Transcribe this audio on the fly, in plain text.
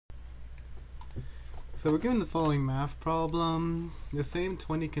So we're given the following math problem. The same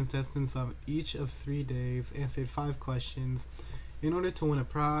 20 contestants of each of 3 days answered 5 questions. In order to win a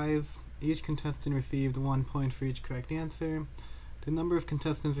prize, each contestant received 1 point for each correct answer. The number of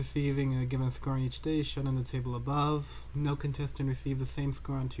contestants receiving a given score on each day is shown on the table above. No contestant received the same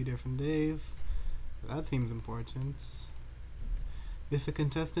score on 2 different days. That seems important. If a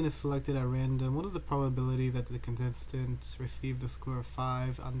contestant is selected at random, what is the probability that the contestant received the score of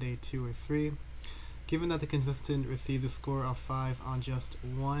 5 on day 2 or 3? Given that the contestant received a score of 5 on just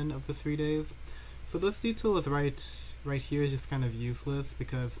 1 of the 3 days. So this detail is right here is just kind of useless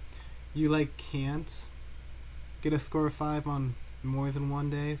because you can't get a score of 5 on more than 1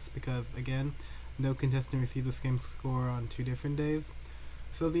 day because again, no contestant received the same score on 2 different days.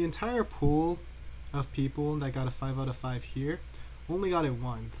 So the entire pool of people that got a 5 out of 5 here only got it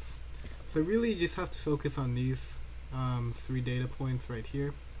once. So really you just have to focus on these 3 data points right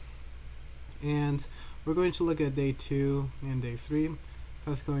here. And we're going to look at day 2 and day 3.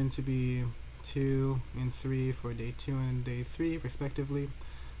 That's going to be 2 and 3 for day 2 and day 3 respectively.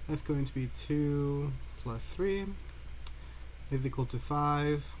 That's going to be 2 plus 3 is equal to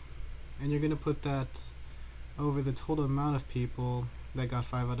 5. And you're going to put that over the total amount of people that got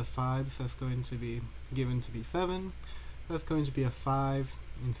 5 out of 5. So that's going to be given to be 7. That's going to be a 5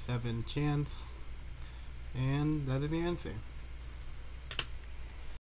 in 7 chance. And that is the answer.